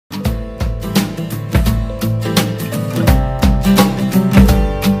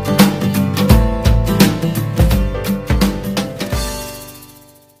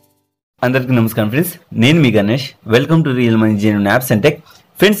అందరికీ నమస్కారం ఫ్రెండ్స్, నేను మీ Ganesh. Welcome to real money genuine apps and tech.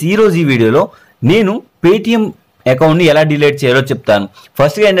 Friends, ఈరోజు ఈ వీడియోలో నేను పేటిఎం అకౌంట్ని ఎలా డిలీట్ చేయాలో చెప్తాను.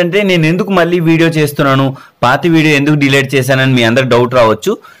 ఫస్ట్గా ఏంటంటే, నేను ఎందుకు మళ్ళీ వీడియో చేస్తున్నాను, పాత వీడియో ఎందుకు డిలీట్ చేశానని మీ అందరికి డౌట్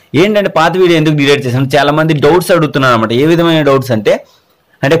రావచ్చు. ఏంటంటే, పాత వీడియో ఎందుకు డిలీట్ చేశాను, చాలా మంది డౌట్స్ అడుగుతున్నారు అనమాట. ఏ విధమైన డౌట్స్ అంటే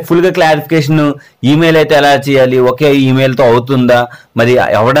ఫుల్గా క్లారిఫికేషన్, ఈమెయిల్ అయితే ఎలా చేయాలి, ఒకే ఈమెయిల్తో అవుతుందా, మరి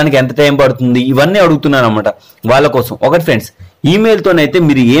అవ్వడానికి ఎంత టైం పడుతుంది, ఇవన్నీ అడుగుతున్నాను అనమాట. వాళ్ళ కోసం ఒకటి ఫ్రెండ్స్, ఈమెయిల్తోనైతే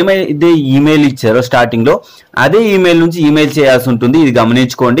మీరు ఏమైతే ఈమెయిల్ ఇచ్చారో స్టార్టింగ్లో అదే ఈమెయిల్ నుంచి ఈమెయిల్ చేయాల్సి ఉంటుంది. ఇది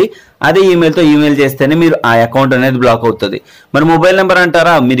గమనించుకోండి. అదే ఈమెయిల్తో ఈమెయిల్ చేస్తేనే మీరు ఆ అకౌంట్ అనేది బ్లాక్ అవుతుంది. మరి మొబైల్ నెంబర్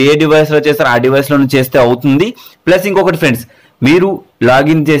అంటారా, మీరు ఏ డివైస్లో చేస్తారో ఆ డివైస్లో చేస్తే అవుతుంది. ప్లస్ ఇంకొకటి ఫ్రెండ్స్, మీరు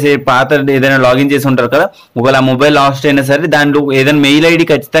లాగిన్ చేసే పాత ఏదైనా లాగిన్ చేసి ఉంటారు కదా, ఒకవేళ ఆ మొబైల్ లాస్ట్ అయినా సరే దాంట్లో ఏదైనా మెయిల్ ఐడి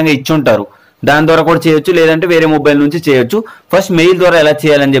ఖచ్చితంగా ఇచ్చి ఉంటారు. దాని ద్వారా కూడా చేయొచ్చు, లేదంటే వేరే మొబైల్ నుంచి చేయొచ్చు. ఫస్ట్ మెయిల్ ద్వారా ఎలా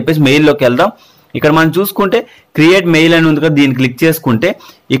చేయాలని చెప్పేసి మెయిల్లోకి వెళ్దాం. ఇక్కడ మనం చూసుకుంటే క్రియేట్ మెయిల్ అని ఉంది కదా, దీన్ని క్లిక్ చేసుకుంటే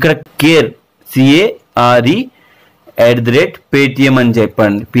ఇక్కడ కేర్ CARE@paytm అని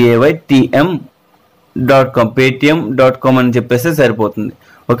చెప్పండి, paytm.com paytm.com అని చెప్పేస్తే సరిపోతుంది.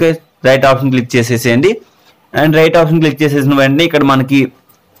 ఓకే, రైట్ ఆప్షన్ క్లిక్ చేసేసేయండి. అండ్ రైట్ ఆప్షన్ క్లిక్ చేసేసిన వెంటనే ఇక్కడ మనకి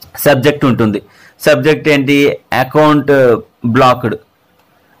సబ్జెక్ట్ ఉంటుంది. సబ్జెక్ట్ ఏంటి, అకౌంట్ బ్లాక్డ్.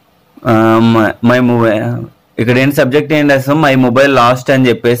 మై మొబైల్, ఇక్కడ ఏంటి సబ్జెక్ట్ ఏంటి అసలు, మై మొబైల్ లాస్ట్ అని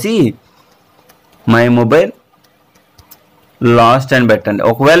చెప్పేసి మై మొబైల్ లాస్ట్ అని పెట్టండి.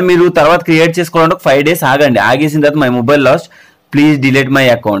 ఒకవేళ మీరు తర్వాత క్రియేట్ చేసుకోవాలంటే ఒక 5 days ఆగండి. ఆగేసిన తర్వాత my mobile last, please delete my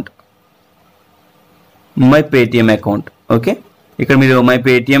account, my Paytm account. Okay, ఇక్కడ మీరు మై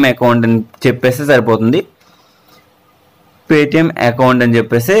పేటిఎం అకౌంట్ అని చెప్పేస్తే సరిపోతుంది. పేటిఎం అకౌంట్ అని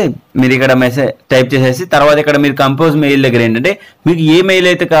చెప్పేసి మీరు ఇక్కడ మెసేజ్ టైప్ చేసేసి తర్వాత ఇక్కడ మీరు కంపోజ్ మెయిల్ దగ్గర ఏంటంటే మీకు ఏ మెయిల్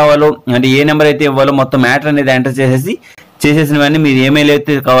అయితే కావాలో, అంటే ఏ నెంబర్ అయితే ఇవ్వాలో మొత్తం మ్యాటర్ అనేది ఎంటర్ చేసేసినవన్నీ మీరు ఏ మెయిల్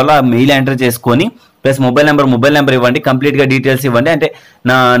అయితే కావాలో ఆ మెయిల్ ఎంటర్ చేసుకొని ప్లస్ మొబైల్ నెంబర్ ఇవ్వండి, కంప్లీట్గా డీటెయిల్స్ ఇవ్వండి. అంటే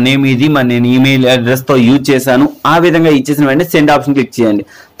నా నేమ్ ఇది, మరి నేను ఈమెయిల్ అడ్రస్తో యూజ్ చేశాను, ఆ విధంగా ఇచ్చేసిన వెంటనే సెండ్ ఆప్షన్ క్లిక్ చేయండి.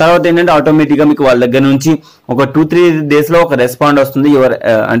 తర్వాత ఏంటంటే ఆటోమేటిక్గా మీకు వాళ్ళ దగ్గర నుంచి ఒక 2-3 daysలో ఒక రెస్పాండ్ వస్తుంది.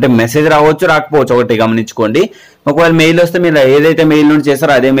 అంటే మెసేజ్ రావచ్చు, రాకపోవచ్చు, ఒకటి గమనించుకోండి. ఒకవేళ మెయిల్ వస్తే మీరు ఏదైతే మెయిల్ నుండి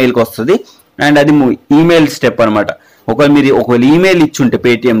చేస్తారో అదే మెయిల్కి వస్తుంది. అండ్ అది ఈమెయిల్ స్టెప్ అనమాట. ఒకవేళ ఈమెయిల్ ఇచ్చుంటే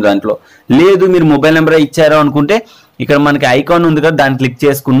పేటిఎం దాంట్లో, లేదు మీరు మొబైల్ నెంబర్ ఇచ్చారో అనుకుంటే ఇక్కడ మనకి ఐకాన్ ఉంది కదా, దాన్ని క్లిక్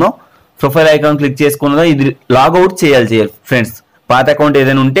చేసుకుందాం. ప్రొఫైల్ ఐకాన్ క్లిక్ చేసుకున్నదా, ఇది లాగౌట్ చేయాలి ఫ్రెండ్స్. పాత అకౌంట్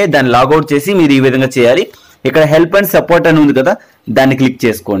ఏదైనా ఉంటే దాన్ని లాగౌట్ చేసి మీరు ఈ విధంగా చేయాలి. ఇక్కడ హెల్ప్ అండ్ సపోర్ట్ అని ఉంది కదా, దాన్ని క్లిక్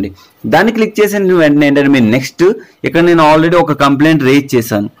చేసుకోండి. దాన్ని క్లిక్ చేసిన వెంటనే ఏంటంటే మీరు నెక్స్ట్, ఇక్కడ నేను ఆల్రెడీ ఒక కంప్లైంట్ రేజ్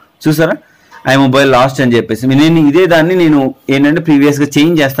చేశాను చూసారా, ఐ మొబైల్ లాస్ట్ అని చెప్పేసి. నేను ఇదే దాన్ని నేను ఏంటంటే ప్రీవియస్గా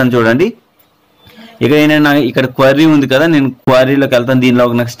చేంజ్ చేస్తాను చూడండి. ఇక్కడ ఏంటంటే ఇక్కడ క్వరీ ఉంది కదా, నేను క్వరీలోకి వెళ్తాను. దీనిలో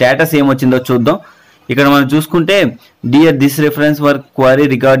నాకు స్టేటస్ ఏమొచ్చిందో చూద్దాం. ఇక్కడ మనం చూసుకుంటే, dear this reference for query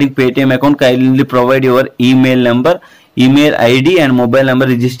regarding Paytm account, kindly provide your email number, email ID and mobile number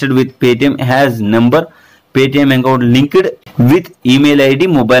registered with Paytm has number Paytm account linked with email ID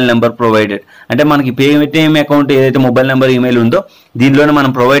mobile number provided. అంటే మనకి Paytm account ఏదైతే mobile number email ఉందో దీనిలోనే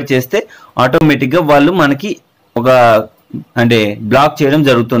మనం provide చేస్తే ఆటోమేటిక్గా వాళ్ళు మనకి అంటే బ్లాక్ చేయడం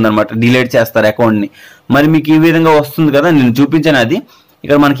జరుగుతుంది అనమాట, డిలీట్ చేస్తారు అకౌంట్ని. మరి మీకు ఈ విధంగా వస్తుంది కదా, నేను చూపించాను అది.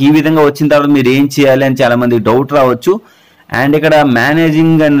 ఇక్కడ మనకి ఈ విధంగా వచ్చిన తర్వాత మీరు ఏం చేయాలి అని చాలా మంది డౌట్ రావచ్చు. అండ్ ఇక్కడ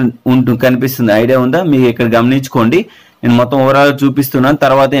మేనేజింగ్ అని కనిపిస్తుంది, ఐడియా ఉందా మీకు? ఇక్కడ గమనించుకోండి, నేను మొత్తం ఓవరాల్ చూపిస్తున్నాను.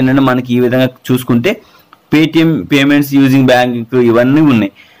 తర్వాత ఏంటంటే మనకి ఈ విధంగా చూసుకుంటే పేటిఎం పేమెంట్స్ యూజింగ్ బ్యాంక్ ఇవన్నీ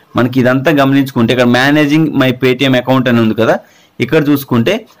ఉన్నాయి. మనకి ఇదంతా గమనించుకుంటే ఇక్కడ మేనేజింగ్ మై పేటిఎం అకౌంట్ అని ఉంది కదా, ఇక్కడ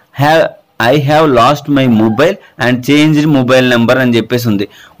చూసుకుంటే I have lost my mobile and change mobile number అని చెప్పేసి ఉంది.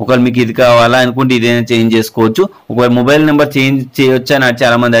 ఒకవేళ మీకు ఇది కావాలా అనుకుంటే ఇదైనా చేంజ్ చేసుకోవచ్చు. ఒకవేళ మొబైల్ నెంబర్ చేంజ్ చేయొచ్చు అని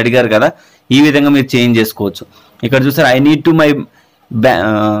చాలా మంది అడిగారు కదా, ఈ విధంగా మీరు చేంజ్ చేసుకోవచ్చు. ఇక్కడ చూసారా, I need to my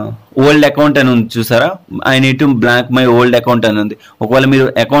old account అని ఉంది చూసారా, I need to black my old account అని ఉంది. ఒకవేళ మీరు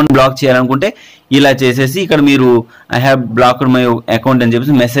అకౌంట్ బ్లాక్ చేయాలనుకుంటే ఇలా చేసేసి ఇక్కడ మీరు I have blocked my account అని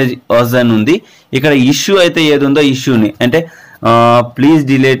చెప్పేసి మెసేజ్ అని ఉంది. ఇక్కడ ఇష్యూ అయితే ఏది ఉందో ఇష్యూని అంటే please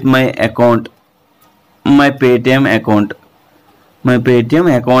delete my account, my Paytm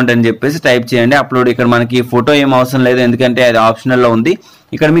account అని చెప్పేసి టైప్ చేయండి. అప్లోడ్. ఇక్కడ మనకి ఫోటో ఏం అవసరం లేదు, ఎందుకంటే అది ఆప్షనల్లో ఉంది.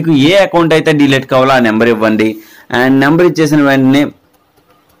 ఇక్కడ మీకు ఏ అకౌంట్ అయితే డిలీట్ కావాలో ఆ నెంబర్ ఇవ్వండి. అండ్ నెంబర్ ఇచ్చేసిన వెంటనే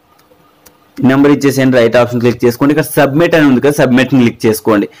రైట్ ఆప్షన్ క్లిక్ చేసుకోండి. ఇక్కడ సబ్మిట్ అని ఉంది కదా, సబ్మిట్ని క్లిక్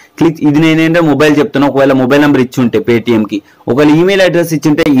చేసుకోండి. ఇది నేనేంటో మొబైల్ చెప్తున్నా. ఒకవేళ మొబైల్ నెంబర్ ఇచ్చి ఉంటే పేటిఎంకి, ఒకవేళ ఈమెయిల్ అడ్రస్ ఇచ్చి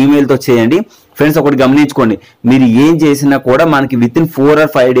ఉంటే ఈమెయిల్తో చేయండి. ఫ్రెండ్స్, ఒకటి గమనించుకోండి, మీరు ఏం చేసినా కూడా మనకి వితిన్ 4 or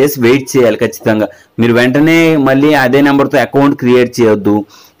 5 days వెయిట్ చేయాలి ఖచ్చితంగా. మీరు వెంటనే మళ్ళీ అదే నెంబర్తో అకౌంట్ క్రియేట్ చేయొద్దు,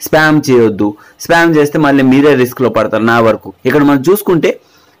 స్పామ్ చేయొద్దు. స్పామ్ చేస్తే మళ్ళీ మీరే రిస్క్లో పడతారు. నా వరకు ఇక్కడ మనం చూసుకుంటే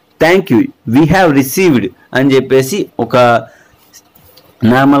thank you we have received అని చెప్పేసి ఒక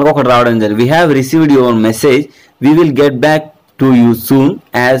నార్మల్గా ఒకటి రావడం జరిగింది. We have received your message, we will get back to you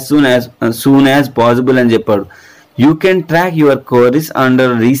soon as possible అని చెప్పాడు. You can track your queries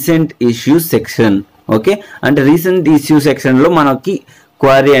under recent issues section. Okay, అంటే రీసెంట్ ఇష్యూ సెక్షన్లో మనకి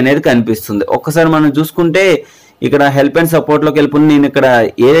క్వరీ అనేది కనిపిస్తుంది. ఒక్కసారి మనం చూసుకుంటే ఇక్కడ హెల్ప్ అండ్ సపోర్ట్లోకి వెళ్ళిపోయి నేను ఇక్కడ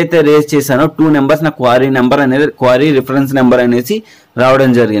ఏదైతే రేస్ చేశానో 2 నెంబర్స్ నా క్వారీ రిఫరెన్స్ నెంబర్ అనేసి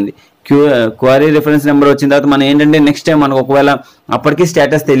రావడం జరిగింది. క్వారీ రిఫరెన్స్ నెంబర్ వచ్చిన తర్వాత మనం ఏంటంటే నెక్స్ట్ టైం మనకు ఒకవేళ అప్పటికి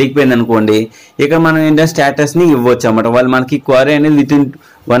స్టేటస్ తెలియకపోయింది అనుకోండి, ఇక్కడ మనం ఏంటంటే స్టేటస్ని ఇవ్వచ్చు అన్నమాట. వాళ్ళు మనకి క్వారీ అనేది వితిన్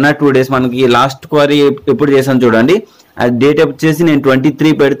 1 or 2 days, మనకి లాస్ట్ క్వారీ ఎప్పుడు చేశాను చూడండి, అది డేట్ వచ్చేసి నేను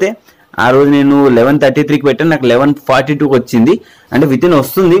 23 పెడితే ఆ రోజు నేను 11:33కి పెట్టాను, నాకు 11:42కి వచ్చింది. అంటే వితిన్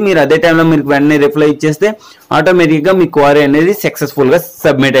వస్తుంది, మీరు అదే టైంలో మీరు వెంటనే రిప్లై ఇచ్చేస్తే ఆటోమేటిక్గా మీ క్వారీ అనేది సక్సెస్ఫుల్గా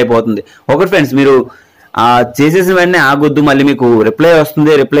సబ్మిట్ అయిపోతుంది. ఒకటి ఫ్రెండ్స్, మీరు చేసేసిన వెంటనే ఆగొద్దు, మళ్ళీ మీకు రిప్లై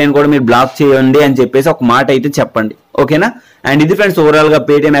వస్తుంది, రిప్లైని కూడా మీరు బ్లాక్ చేయండి అని చెప్పేసి ఒక మాట అయితే చెప్పండి. ఓకేనా? అండ్ ఇది ఫ్రెండ్స్ ఓవరాల్గా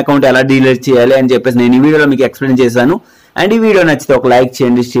పేటిఎం అకౌంట్ ఎలా డిలీట్ చేయాలి అని చెప్పేసి నేను ఈ వీడియోలో మీకు ఎక్స్ప్లెయిన్ చేశాను. అండ్ ఈ వీడియో నచ్చితే ఒక లైక్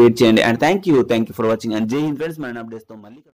చేయండి, షేర్ చేయండి. And thank you for watching. And జై హింద్ ఫ్రెండ్స్, మన అప్డేట్స్తో మళ్ళీ